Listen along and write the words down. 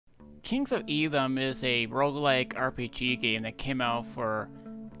Kings of Edom is a roguelike RPG game that came out for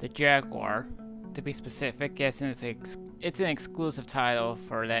the Jaguar, to be specific. Yes, and it's an exclusive title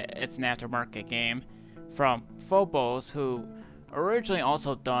for that. It's an aftermarket game from Phobos, who originally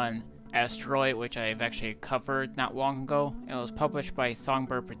also done Asteroid, which I've actually covered not long ago. It was published by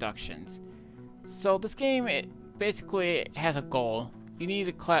Songbird Productions. So this game, it basically has a goal. You need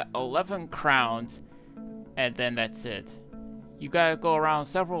to collect 11 crowns, and then that's it. You gotta go around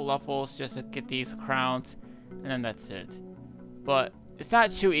several levels just to get these crowns, and then that's it. But it's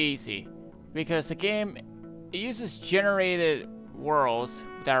not too easy, because the game, it uses generated worlds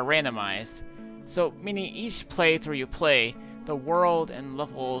that are randomized. So meaning each playthrough you play, the world and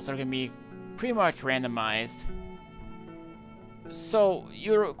levels are gonna be pretty much randomized. So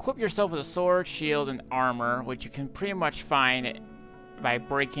you equip yourself with a sword, shield, and armor, which you can pretty much find by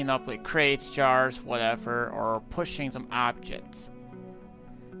breaking up like crates, jars, whatever, or pushing some objects.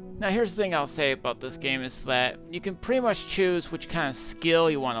 Now here's the thing I'll say about this game is that you can pretty much choose which kind of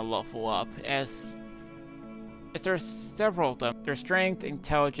skill you want to level up, as there's several of them. There's strength,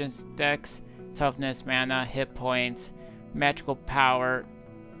 intelligence, dex, toughness, mana, hit points, magical power,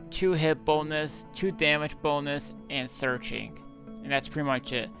 2 hit bonus, 2 damage bonus, and searching. And that's pretty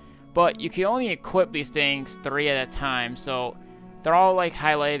much it. But you can only equip these things 3 at a time, so they're all like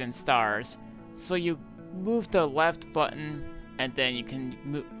highlighted in stars. So you move the left button, and then you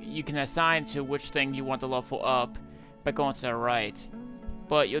can assign to which thing you want to level up by going to the right.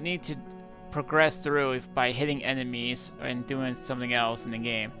 But you'll need to progress through by hitting enemies and doing something else in the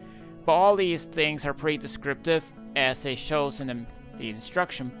game. But all these things are pretty descriptive, as it shows in the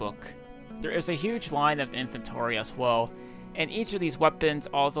instruction book. There is a huge line of inventory as well, and each of these weapons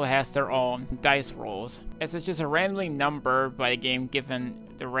also has their own dice rolls, as it's just a randomly numbered by the game given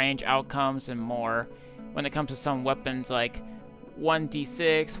the range outcomes and more when it comes to some weapons like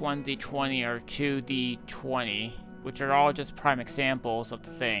 1d6, 1d20, or 2d20, which are all just prime examples of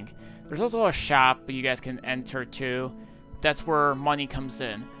the thing. There's also a shop you guys can enter too. That's where money comes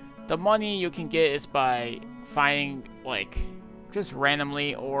in. The money you can get is by finding like just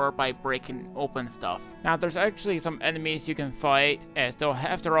randomly or by breaking open stuff. Now there's actually some enemies you can fight, as they'll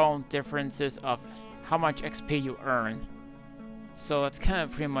have their own differences of how much XP you earn. So that's kind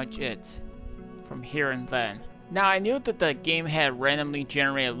of pretty much it from here and then. Now I knew that the game had randomly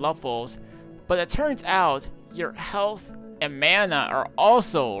generated levels, but it turns out your health and mana are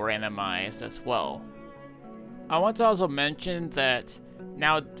also randomized as well. I want to also mention that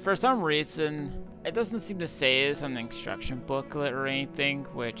now for some reason it doesn't seem to say this on the instruction booklet or anything,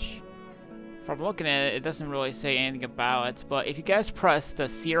 which from looking at it, it doesn't really say anything about it. But if you guys press the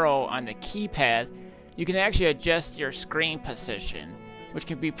 0 on the keypad, you can actually adjust your screen position, which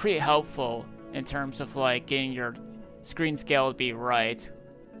can be pretty helpful in terms of like getting your screen scale to be right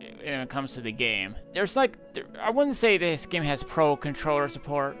when it comes to the game. There's like, I wouldn't say this game has pro controller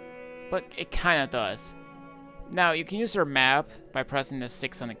support, but it kind of does. Now, you can use your map by pressing the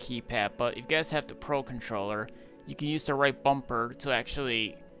 6 on the keypad, but if you guys have the Pro controller, you can use the right bumper to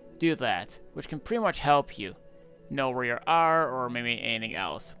actually do that, which can pretty much help you know where you are or maybe anything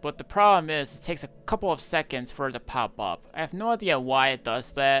else. But the problem is, it takes a couple of seconds for it to pop up. I have no idea why it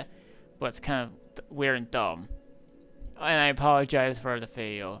does that, but it's kind of weird and dumb. And I apologize for the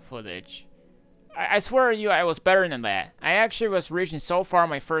video footage. I swear to you, I was better than that. I actually was reaching so far on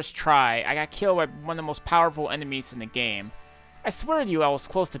my first try, I got killed by one of the most powerful enemies in the game. I swear to you, I was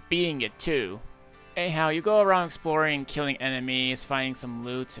close to beating it too. Anyhow, you go around exploring, killing enemies, finding some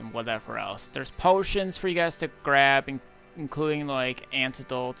loot, and whatever else. There's potions for you guys to grab, including like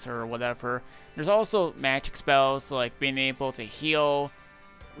antidotes or whatever. There's also magic spells, like being able to heal,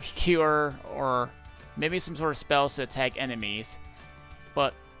 cure, or maybe some sort of spells to attack enemies.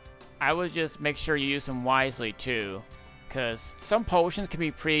 But I would just make sure you use them wisely too, because some potions can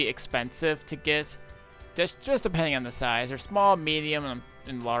be pretty expensive to get, just depending on the size. They're small, medium,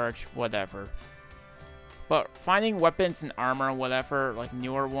 and large, whatever. But finding weapons and armor and whatever, like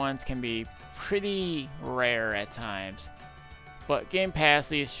newer ones, can be pretty rare at times. But Game Pass,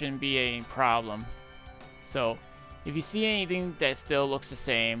 these shouldn't be a problem. So if you see anything that still looks the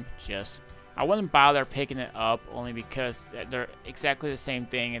same, I wouldn't bother picking it up, only because they're exactly the same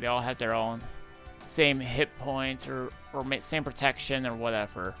thing and they all have their own same hit points or same protection or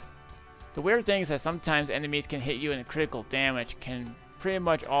whatever. The weird thing is that sometimes enemies can hit you and critical damage can pretty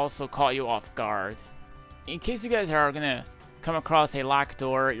much also caught you off guard. In case you guys are gonna come across a locked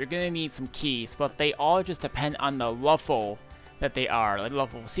door, you're gonna need some keys, but they all just depend on the level that they are. Like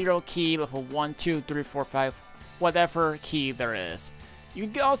level 0 key, level 1, 2, 3, 4, 5, whatever key there is. You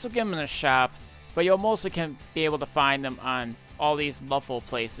can also get them in a shop, but you'll mostly can be able to find them on all these level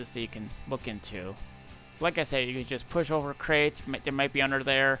places that you can look into. Like I said, you can just push over crates, they might be under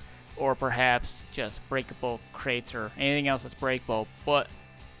there, or perhaps just breakable crates or anything else that's breakable. But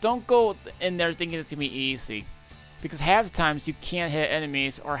don't go in there thinking it's going to be easy, because half the times you can't hit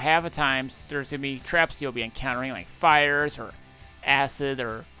enemies, or half the times there's going to be traps you'll be encountering, like fires or acid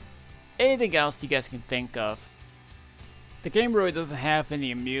or anything else you guys can think of. The game really doesn't have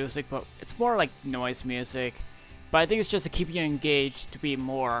any music, but it's more like noise music. But I think it's just to keep you engaged, to be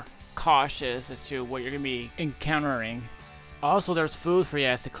more cautious as to what you're going to be encountering. Also, there's food for you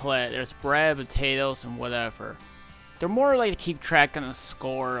guys to collect. There's bread, potatoes, and whatever. They're more like to keep track on the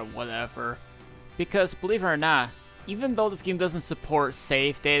score or whatever. Because, believe it or not, even though this game doesn't support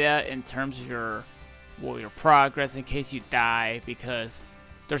save data in terms of your progress in case you die, because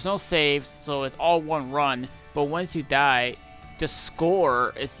there's no saves, so it's all one run. But once you die, the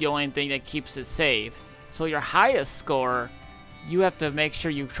score is the only thing that keeps it safe. So your highest score, you have to make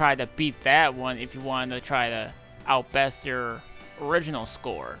sure you try to beat that one if you want to try to outbest your original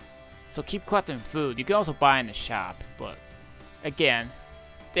score. So keep collecting food. You can also buy in the shop, but again,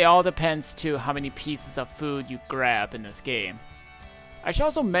 it all depends to how many pieces of food you grab in this game. I should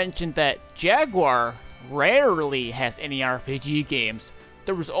also mention that Jaguar rarely has any RPG games.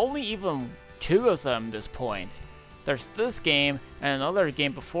 There was only even 2 of them at this point. There's this game and another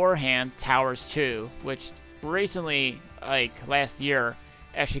game beforehand, Towers 2, which recently, like last year,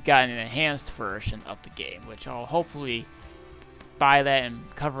 actually got an enhanced version of the game, which I'll hopefully buy that and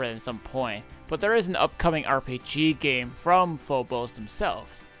cover it at some point. But there is an upcoming RPG game from Phobos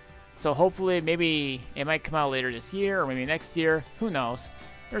themselves. So hopefully, maybe it might come out later this year or maybe next year, who knows.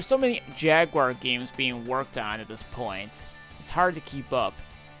 There's so many Jaguar games being worked on at this point. It's hard to keep up.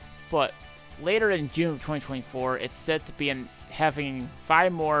 But later in June of 2024, it's said to be having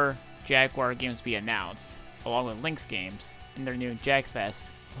 5 more Jaguar games be announced, along with Lynx games, in their new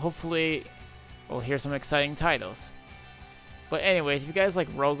JagFest. Hopefully, we'll hear some exciting titles. But anyways, if you guys like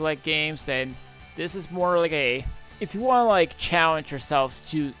roguelike games, then this is more like if you want to like challenge yourselves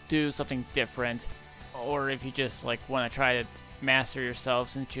to do something different, or if you just like want to try to master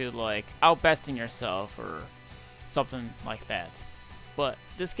yourselves into like outbesting yourself or something like that. But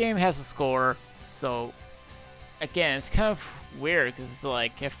this game has a score, so again, it's kind of weird because it's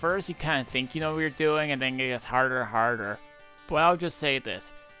like at first you kind of think you know what you're doing, and then it gets harder and harder. But I'll just say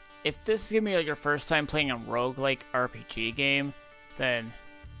this: if this is gonna be like your first time playing a roguelike RPG game, then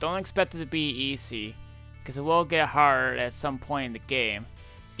don't expect it to be easy, because it will get hard at some point in the game.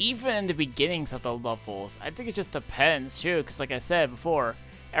 Even in the beginnings of the levels, I think it just depends too, because like I said before,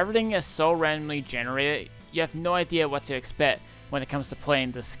 everything is so randomly generated, you have no idea what to expect when it comes to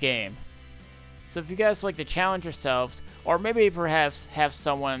playing this game. So if you guys like to challenge yourselves, or maybe perhaps have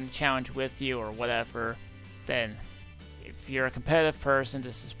someone challenge with you or whatever, then if you're a competitive person,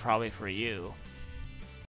 this is probably for you.